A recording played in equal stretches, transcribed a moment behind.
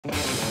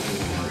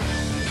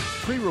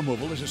Tree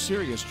removal is a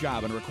serious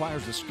job and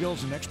requires the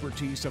skills and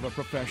expertise of a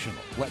professional.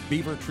 Let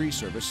Beaver Tree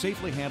Service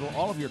safely handle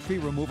all of your tree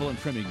removal and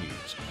trimming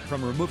needs.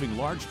 From removing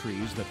large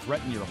trees that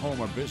threaten your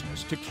home or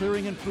business to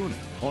clearing and pruning,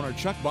 owner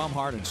Chuck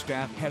Baumhart and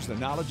staff has the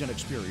knowledge and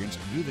experience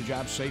to do the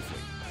job safely.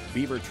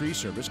 Beaver Tree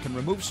Service can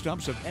remove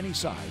stumps of any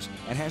size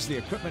and has the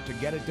equipment to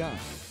get it done.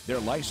 They're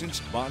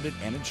licensed, bonded,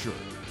 and insured.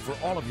 For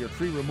all of your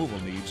tree removal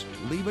needs,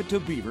 leave it to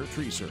Beaver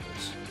Tree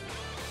Service.